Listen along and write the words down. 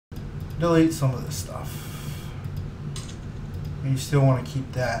delete some of this stuff. And you still want to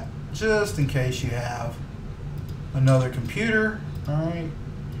keep that just in case you have another computer. Alright.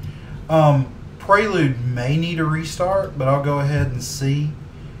 Prelude may need a restart, but I'll go ahead and see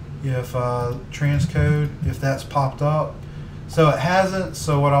if transcode, if that's popped up. So it hasn't,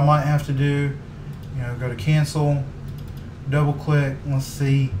 so what I might have to do, you know, go to cancel, double click, let's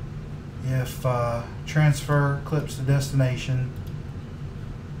see if transfer clips to destination.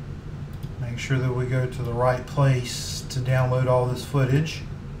 Make sure that we go to the right place to download all this footage.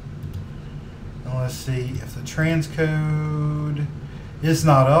 And let's see if the transcode is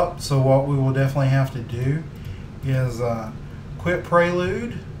not up. So what we will definitely have to do is quit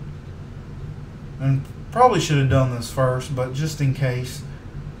Prelude. And probably should have done this first, but just in case,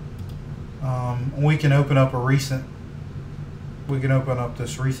 we can open up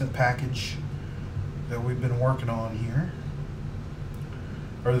this recent package that we've been working on here,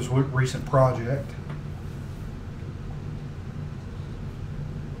 or this recent project.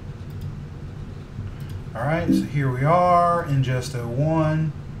 Alright, so here we are, ingest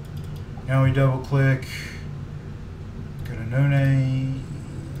 01. Now we double click, go to no name,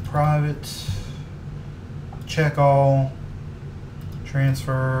 private, check all,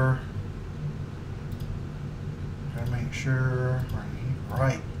 transfer. Gotta make sure we're in the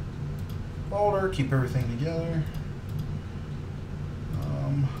right folder, keep everything together.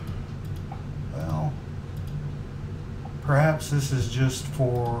 Well, perhaps this is just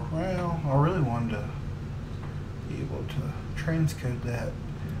for, well, I really wanted to be able to transcode that.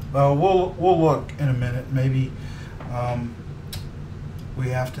 Well, we'll look in a minute. Maybe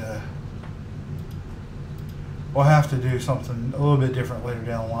we'll have to do something a little bit different later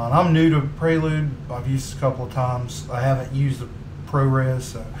down the line. I'm new to Prelude. I've used it a couple of times. I haven't used the ProRes,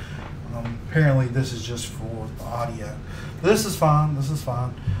 so apparently this is just for the audio. But this is fine. This is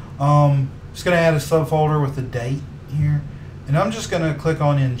fine. Just going to add a subfolder with the date here, and I'm just going to click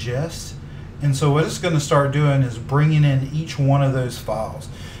on ingest. And so what it's going to start doing is bringing in each one of those files.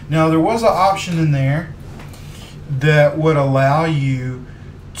 Now there was an option in there that would allow you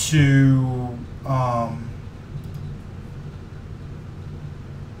to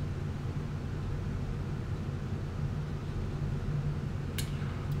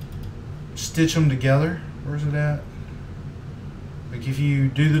stitch them together. Where's it at? Like if you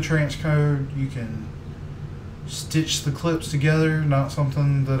do the transcode, you can stitch the clips together. Not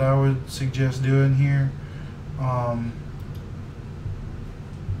something that I would suggest doing here. But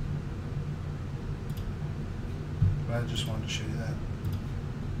I just wanted to show you that.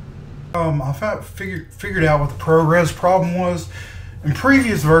 I figured out what the ProRes problem was. In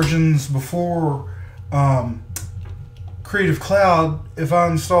previous versions before Creative Cloud, if I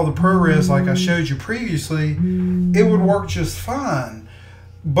install the ProRes like I showed you previously, it would work just fine.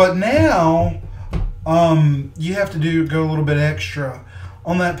 But now you have to go a little bit extra.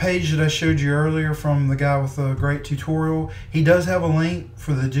 On that page that I showed you earlier from the guy with the great tutorial, he does have a link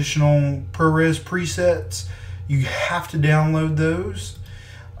for the additional ProRes presets. You have to download those.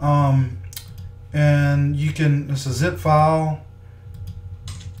 And you can, it's a zip file,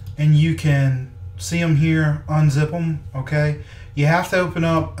 and you can see them here, unzip them, okay? You have to open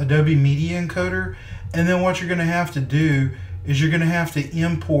up Adobe Media Encoder, and then what you're gonna have to do is you're gonna have to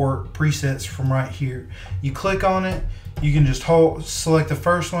import presets from right here. You click on it, you can just select the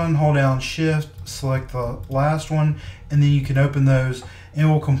first one, hold down Shift, select the last one, and then you can open those, and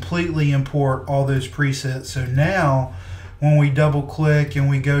it will completely import all those presets. So now, when we double click and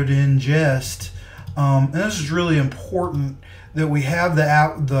we go to ingest, and this is really important that we have the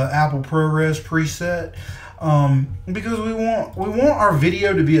Apple ProRes preset, because we want our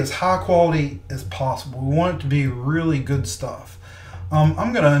video to be as high quality as possible. We want it to be really good stuff.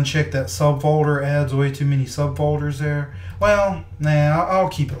 I'm gonna uncheck that subfolder. Adds way too many subfolders there. Well, nah, I'll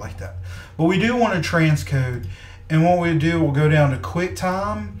keep it like that. But we do want to transcode, and what we do, we'll go down to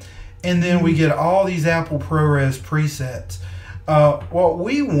QuickTime, and then we get all these Apple ProRes presets. What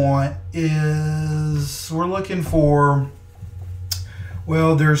we want is, we're looking for,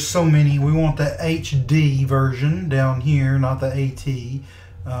 well, there's so many. We want the HD version down here, not the AT,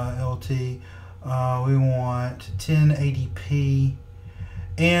 LT. We want 1080p.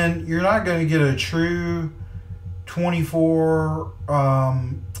 And you're not going to get a true 24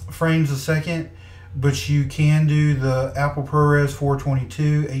 frames a second, but you can do the Apple ProRes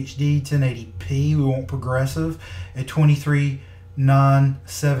 422 HD 1080p. We want progressive at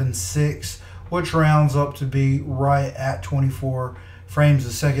 23,976, which rounds up to be right at 24 frames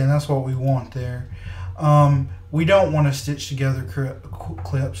a second. That's what we want there. We don't want to stitch together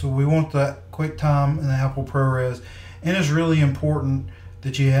clips, so we want that QuickTime and the Apple ProRes. And it's really important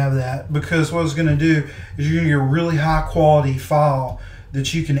that you have that, because what it's going to do is you're going to get a really high quality file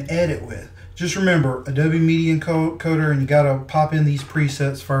that you can edit with. Just remember, Adobe Media Encoder, and you got to pop in these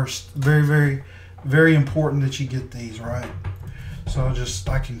presets first. Very, very, very important that you get these right. So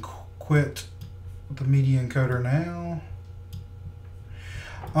I can quit the Media Encoder now.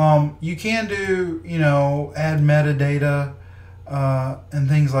 You can do, you know, add metadata and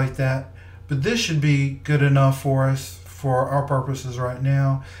things like that, but this should be good enough for us for our purposes right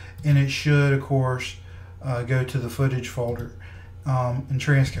now, and it should, of course, go to the footage folder and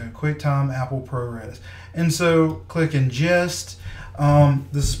transcode QuickTime Apple ProRes. And so click ingest.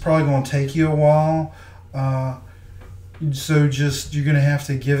 This is probably going to take you a while, so you're going to have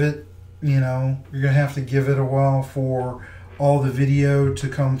to give it, you know, you're going to have to give it a while for all the video to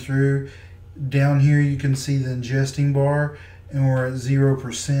come through. Down here you can see the ingesting bar, and we're at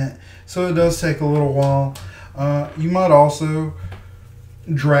 0%, so it does take a little while. You might also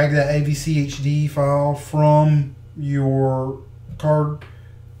drag that AVC HD file from your card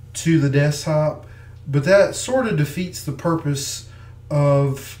to the desktop, but that sort of defeats the purpose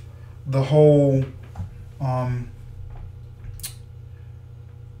of the whole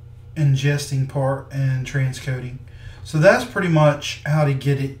ingesting part and transcoding. So that's pretty much how to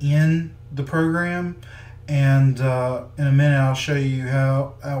get it in the program, and in a minute I'll show you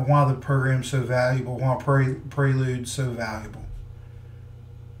why the program's so valuable, why Prelude's so valuable.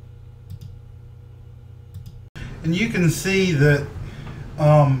 And you can see that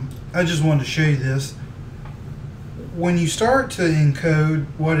I just wanted to show you this. When you start to encode,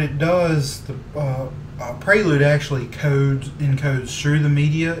 what it does, the Prelude actually encodes through the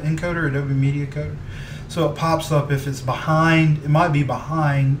media encoder, Adobe Media Encoder. So it pops up if it's behind. It might be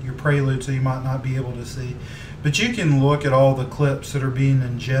behind your Prelude, so you might not be able to see. But you can look at all the clips that are being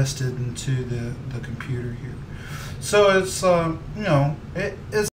ingested into the computer here. So it's you know, it's